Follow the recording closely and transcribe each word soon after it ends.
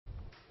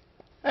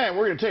And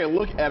we're going to take a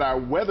look at our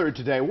weather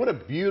today. What a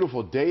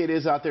beautiful day it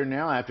is out there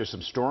now after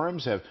some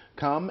storms have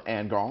come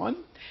and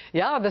gone.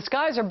 Yeah, the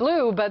skies are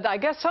blue, but I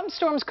guess some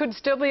storms could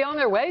still be on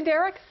their way,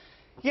 Derek?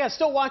 Yeah,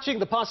 still watching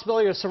the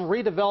possibility of some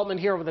redevelopment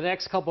here over the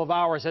next couple of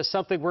hours. That's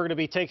something we're going to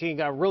be taking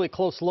a really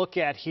close look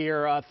at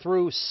here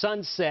through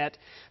sunset.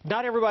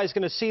 Not everybody's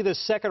going to see this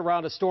second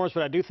round of storms,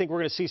 but I do think we're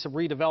going to see some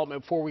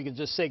redevelopment before we can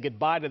just say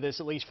goodbye to this,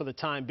 at least for the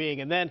time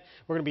being. And then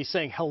we're going to be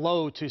saying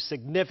hello to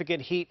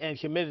significant heat and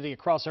humidity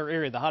across our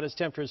area, the hottest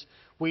temperatures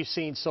we've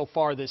seen so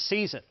far this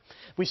season.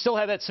 We still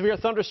have that severe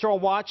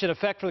thunderstorm watch in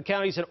effect for the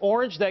counties in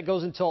orange. That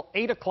goes until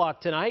 8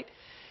 o'clock tonight.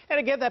 And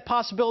again, that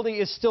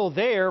possibility is still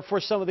there for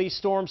some of these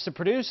storms to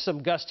produce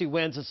some gusty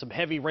winds and some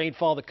heavy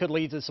rainfall that could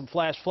lead to some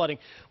flash flooding.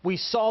 We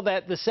saw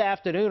that this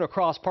afternoon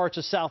across parts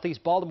of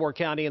southeast Baltimore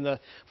County in the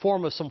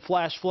form of some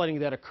flash flooding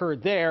that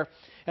occurred there,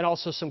 and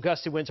also some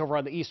gusty winds over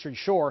on the eastern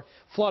shore.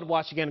 Flood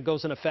watch again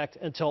goes in effect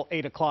until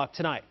 8 o'clock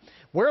tonight.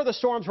 Where are the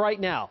storms right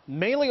now?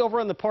 Mainly over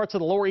in the parts of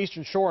the lower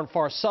eastern shore and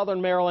far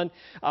southern Maryland.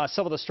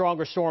 Some of the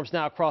stronger storms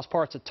now across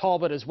parts of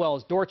Talbot as well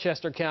as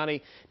Dorchester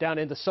County, down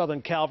into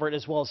southern Calvert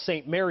as well as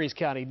St. Mary's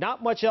County.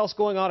 Not much else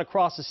going on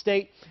across the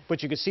state,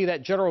 but you can see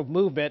that general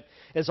movement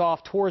is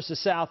off towards the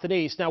south and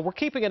east. Now, we're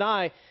keeping an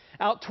eye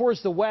out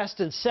towards the west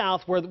and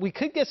south where we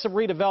could get some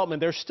redevelopment.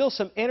 There's still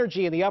some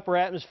energy in the upper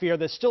atmosphere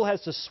that still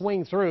has to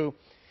swing through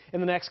in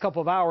the next couple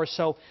of hours,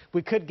 so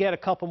we could get a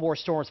couple more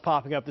storms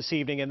popping up this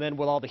evening, and then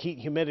with all the heat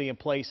and humidity in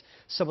place,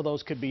 some of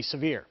those could be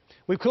severe.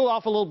 We've cooled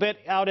off a little bit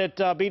out at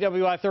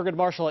BWI Thurgood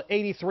Marshall at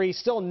 83,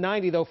 still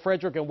 90 though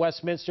Frederick and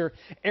Westminster.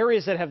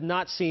 Areas that have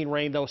not seen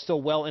rain though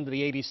still well into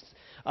the 80s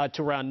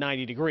to around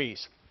 90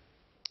 degrees.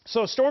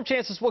 So storm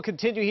chances will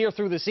continue here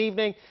through this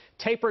evening,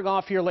 tapering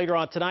off here later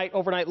on tonight.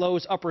 Overnight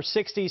lows upper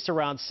 60s to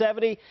around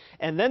 70,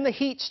 and then the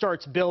heat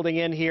starts building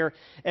in here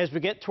as we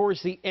get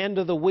towards the end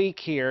of the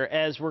week here,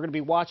 as we're going to be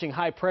watching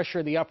high pressure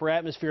in the upper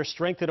atmosphere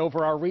strengthen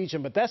over our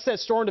region. But that's that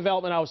storm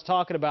development I was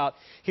talking about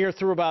here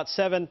through about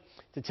 7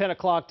 to 10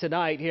 o'clock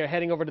tonight here,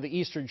 heading over to the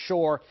eastern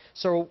shore.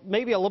 So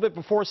maybe a little bit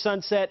before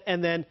sunset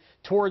and then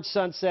towards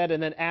sunset,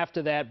 and then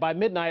after that, by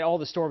midnight, all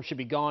the storms should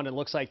be gone, and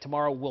looks like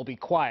tomorrow will be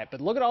quiet. But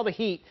look at all the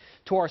heat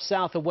to our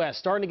south and west,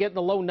 starting to get in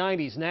the low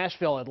 90s,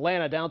 Nashville,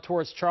 Atlanta, down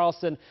towards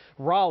Charleston,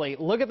 Raleigh.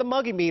 Look at the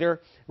muggy meter,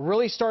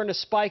 really starting to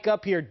spike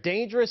up here.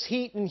 Dangerous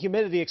heat and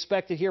humidity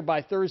expected here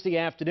by Thursday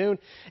afternoon,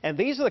 and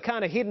these are the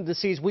kind of heat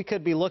indices we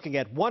could be looking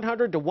at.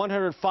 100 to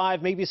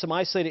 105, maybe some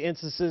isolated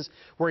instances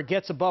where it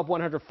gets above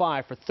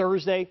 105 for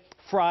Thursday,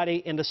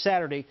 Friday, into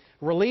Saturday.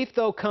 Relief,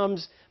 though,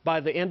 comes by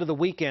the end of the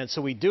weekend,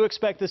 so we do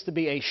expect this to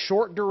be a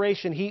short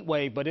duration heat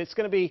wave, but it's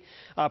going to be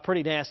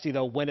pretty nasty,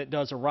 though, when it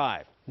does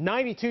arrive.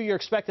 92 your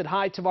expected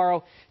high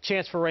tomorrow.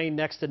 Chance for rain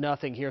next to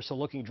nothing here, so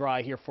looking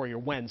dry here for your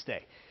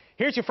Wednesday.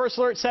 Here's your first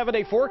alert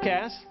 7-day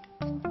forecast.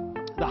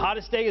 The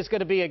hottest day is going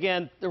to be,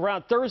 again,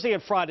 around Thursday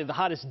and Friday, the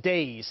hottest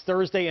days,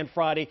 Thursday and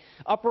Friday,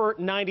 upper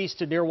 90s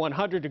to near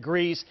 100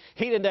 degrees.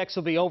 Heat index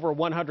will be over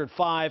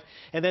 105.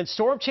 And then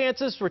storm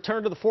chances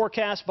return to the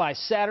forecast by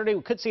Saturday.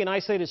 We could see an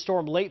isolated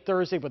storm late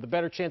Thursday, but the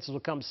better chances will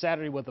come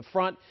Saturday with the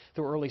front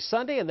through early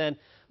Sunday. And then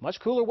much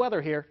cooler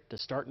weather here to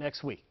start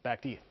next week.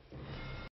 Back to you.